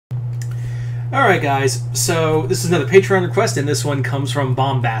Alright guys, so this is another Patreon request, and this one comes from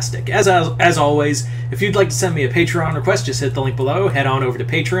Bombastic. As always, if you'd like to send me a Patreon request, just hit the link below, head on over to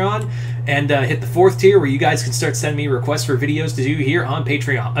Patreon, and hit the 4th tier where you guys can start sending me requests for videos to do here on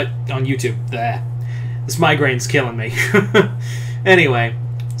Patreon, on YouTube. This migraine's killing me. Anyway,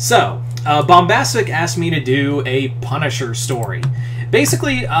 so, Bombastic asked me to do a Punisher story.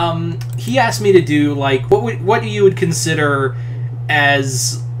 Basically, he asked me to do, like, what you would consider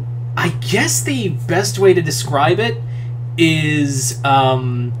as... I guess the best way to describe it is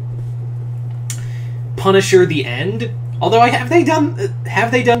Punisher the End. Although have they done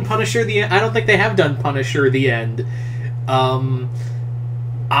Punisher the End? I don't think they have done Punisher the End.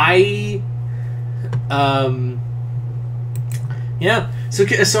 Yeah.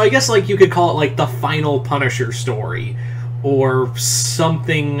 So I guess like you could call it like the final Punisher story, or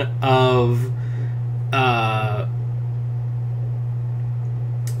something of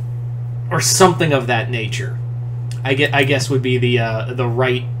or something of that nature. I guess would be the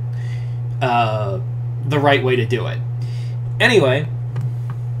right way to do it. Anyway,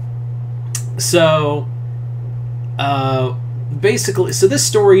 so basically, so this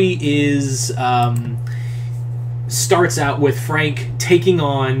story is starts out with Frank taking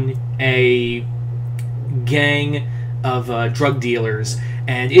on a gang of drug dealers,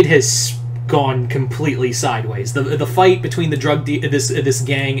 and it has gone completely sideways. The fight between the this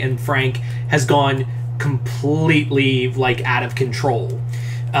gang and Frank has gone completely like out of control.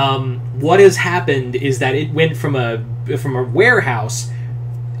 What has happened is that it went from a warehouse,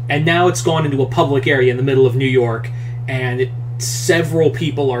 and now it's gone into a public area in the middle of New York, and several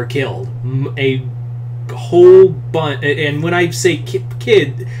people are killed. A whole bunch, and when I say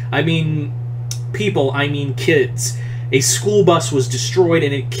kid, I mean people, I mean kids. A school bus was destroyed,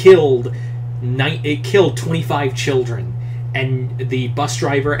 and it killed 25 children, and the bus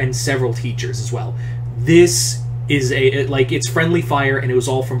driver and several teachers as well. This is it's friendly fire, and it was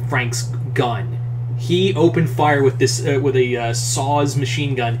all from Frank's gun. He opened fire with this with a Saw's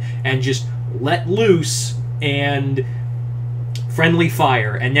machine gun and just let loose and friendly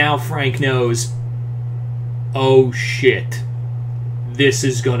fire. And now Frank knows, oh shit, this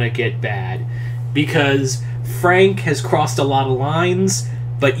is gonna get bad, because Frank has crossed a lot of lines.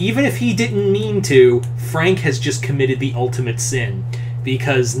 But even if he didn't mean to, Frank has just committed the ultimate sin.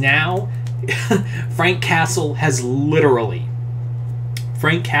 Because now, Frank Castle has literally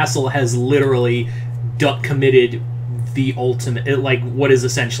committed the ultimate, like, what is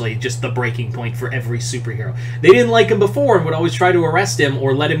essentially just the breaking point for every superhero. They didn't like him before and would always try to arrest him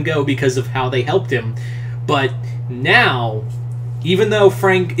or let him go because of how they helped him. But now, even though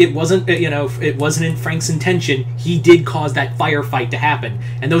Frank, it wasn't in Frank's intention, he did cause that firefight to happen.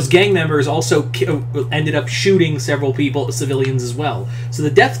 And those gang members also ended up shooting several people, civilians as well. So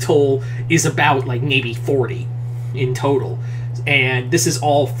the death toll is about, like, maybe 40 in total. And this is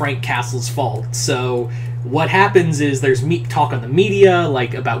all Frank Castle's fault. So what happens is there's talk on the media,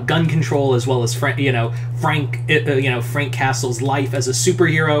 like, about gun control, as well as Frank Castle's life as a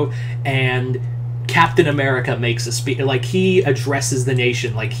superhero, and Captain America makes a speech, like, he addresses the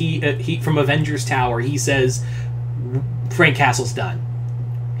nation, like he from Avengers Tower, he says Frank Castle's done.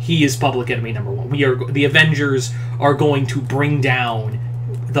 He is public enemy #1. The Avengers are going to bring down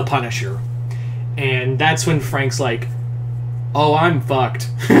the Punisher. And that's when Frank's like, oh, I'm fucked.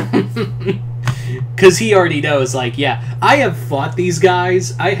 Because he already knows, like, yeah, I have fought these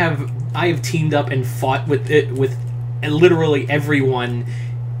guys. I have teamed up and fought with literally everyone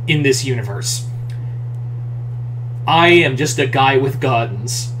in this universe. I am just a guy with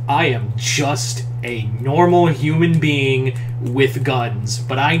guns. I am just a normal human being with guns.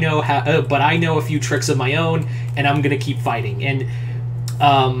 But I know a few tricks of my own, and I'm gonna keep fighting. And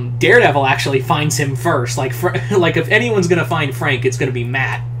Daredevil actually finds him first. Like if anyone's gonna find Frank, it's gonna be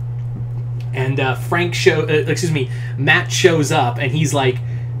Matt. And Matt shows up, and he's like,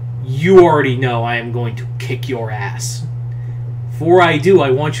 "You already know I am going to kick your ass. Before I do, I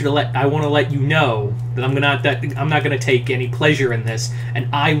want to let you know that I'm not going to take any pleasure in this, and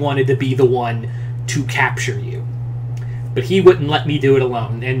I wanted to be the one to capture you." But he wouldn't let me do it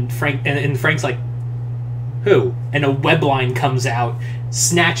alone. And Frank's like, "Who?" And a web line comes out,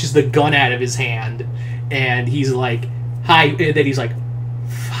 snatches the gun out of his hand, and he's like, "Hi." And then he's like,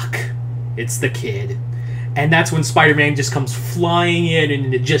 "Fuck, it's the kid." And that's when Spider-Man just comes flying in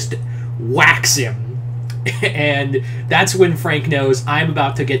and it just whacks him. And that's when Frank knows, I am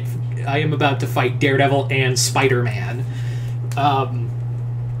about to fight Daredevil and Spider-Man.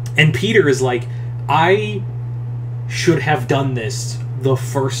 And Peter is like, "I should have done this the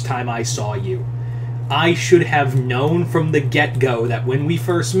first time I saw you. I should have known from the get-go that when we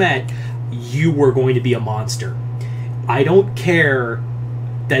first met, you were going to be a monster. I don't care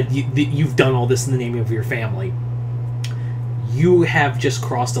that you've done all this in the name of your family. You have just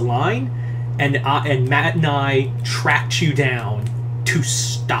crossed a line, and Matt and I tracked you down to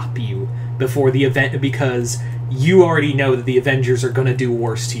stop you before the event, because you already know that the Avengers are going to do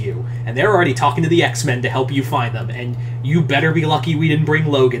worse to you. And they're already talking to the X-Men to help you find them, and you better be lucky we didn't bring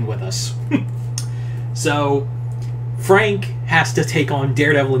Logan with us. So Frank has to take on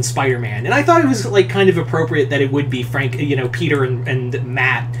Daredevil and Spider-Man, and I thought it was like kind of appropriate that it would be Frank, Peter and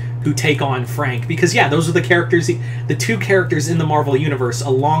Matt who take on Frank, because yeah, those are the characters, the two characters in the Marvel Universe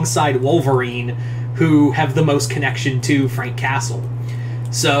alongside Wolverine who have the most connection to Frank Castle.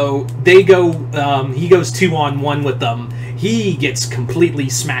 So they go, he goes 2-on-1 with them. He gets completely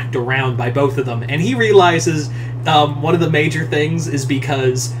smacked around by both of them, and he realizes one of the major things is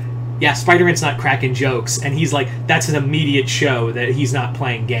because, yeah, Spider-Man's not cracking jokes, and he's like, that's an immediate show that he's not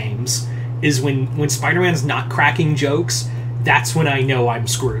playing games, is when Spider-Man's not cracking jokes, that's when I know I'm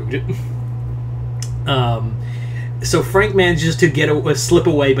screwed. So Frank manages to slip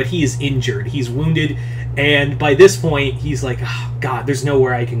away, but he is injured. He's wounded, and by this point, he's like, oh, God, there's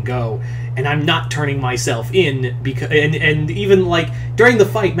nowhere I can go, and I'm not turning myself in, because and even like during the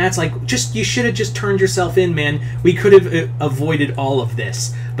fight, Matt's like, you should have just turned yourself in, man. We could have avoided all of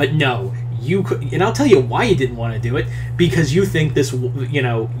this, but no. You could, and I'll tell you why you didn't want to do it, because you think this,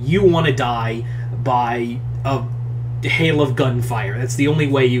 you want to die by a hail of gunfire. That's the only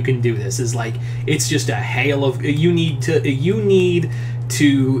way you can do this, is like, it's just a hail of, you need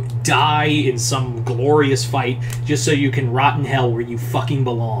to die in some glorious fight just so you can rot in hell where you fucking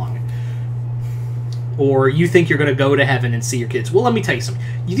belong. Or you think you're going to go to heaven and see your kids. Well, let me tell you something.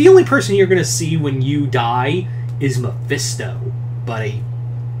 The only person you're going to see when you die is Mephisto, buddy.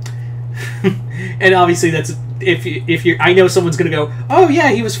 And obviously that's, if you're, I know someone's gonna go, oh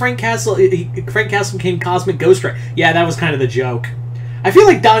yeah, he was Frank Castle. Frank Castle became Cosmic Ghost Rider. Yeah, that was kind of the joke. I feel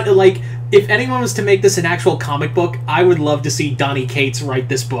like if anyone was to make this an actual comic book, I would love to see Donny Cates write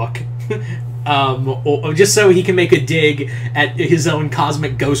this book, or just so he can make a dig at his own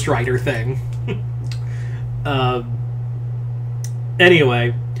Cosmic Ghost Rider thing.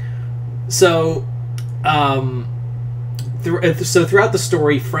 Anyway, so. So throughout the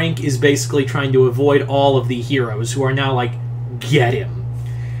story, Frank is basically trying to avoid all of the heroes who are now like, get him.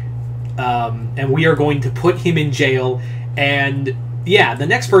 And we are going to put him in jail. And yeah, the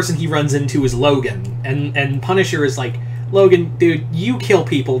next person he runs into is Logan. And Punisher is like, Logan, dude, you kill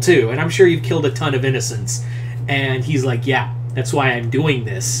people too. And I'm sure you've killed a ton of innocents. And he's like, yeah, that's why I'm doing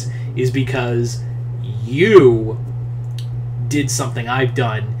this. Is because you did something I've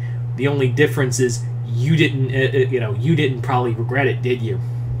done. The only difference is you didn't probably regret it, did you?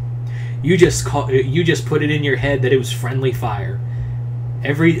 You just put it in your head that it was friendly fire.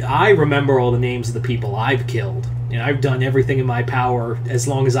 I remember all the names of the people I've killed, and I've done everything in my power as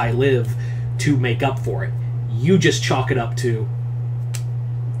long as I live to make up for it. You just chalk it up to,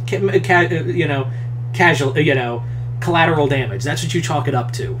 collateral damage. That's what you chalk it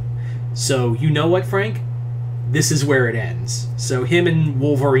up to. So you know what, Frank? This is where it ends. So him and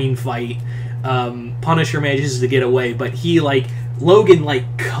Wolverine fight. Punisher manages to get away, but Logan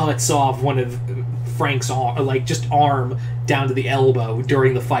cuts off one of Frank's arm down to the elbow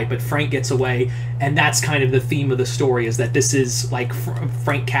during the fight, but Frank gets away, and that's kind of the theme of the story, is that this is like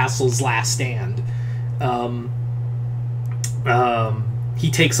Frank Castle's last stand.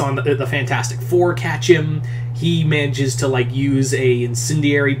 He takes on the Fantastic Four, catch him. He manages to use a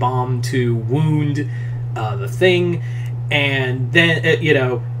incendiary bomb to wound the Thing, and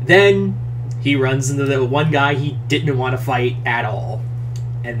then he runs into the one guy he didn't want to fight at all,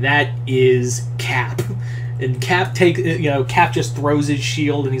 and that is Cap. And Cap Cap just throws his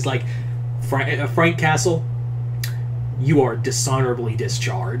shield, and he's like, Frank Castle, you are dishonorably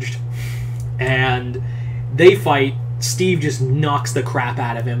discharged. And they fight. Steve just knocks the crap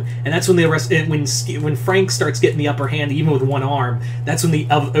out of him, and that's when when Frank starts getting the upper hand, even with one arm. That's when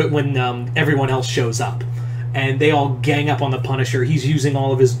everyone else shows up. And they all gang up on the Punisher. He's using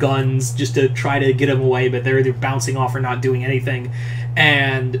all of his guns just to try to get him away, but they're either bouncing off or not doing anything.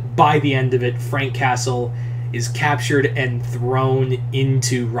 And by the end of it, Frank Castle is captured and thrown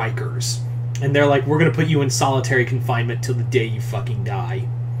into Rikers. And they're like, we're going to put you in solitary confinement till the day you fucking die.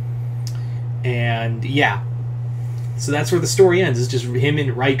 And yeah. So that's where the story ends. It's just him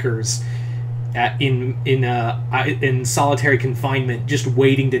in Rikers in solitary confinement, just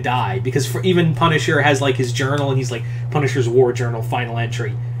waiting to die, because even Punisher has his journal, and he's like, Punisher's War Journal, final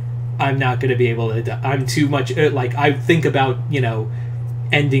entry, I'm not going to be able to die. I'm too much I think about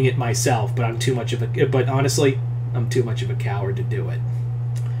ending it myself, but but honestly, I'm too much of a coward to do it.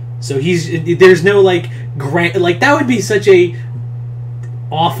 So there's no like that would be such a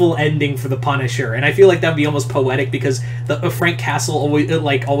awful ending for the Punisher, and I feel like that would be almost poetic because Frank Castle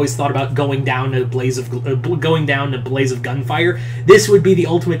always thought about going down to a blaze of gunfire. This would be the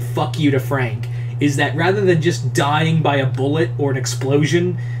ultimate fuck you to Frank. Is that rather than just dying by a bullet or an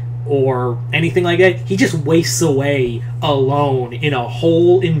explosion or anything like that, he just wastes away alone in a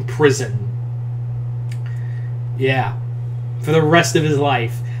hole in prison. Yeah, for the rest of his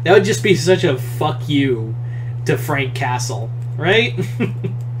life. That would just be such a fuck you to Frank Castle. Right?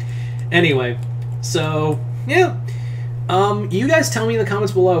 Anyway, so, yeah. You guys tell me in the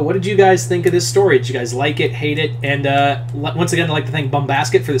comments below, what did you guys think of this story? Did you guys like it, hate it? And once again, I'd like to thank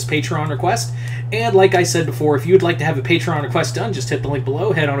Bumbasket for this Patreon request. And like I said before, if you would like to have a Patreon request done, just hit the link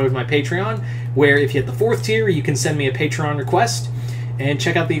below, head on over to my Patreon, where if you hit the 4th tier, you can send me a Patreon request. And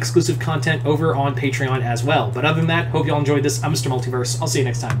check out the exclusive content over on Patreon as well. But other than that, hope you all enjoyed this. I'm Mr. Multiverse. I'll see you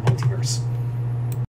next time, Multiverse.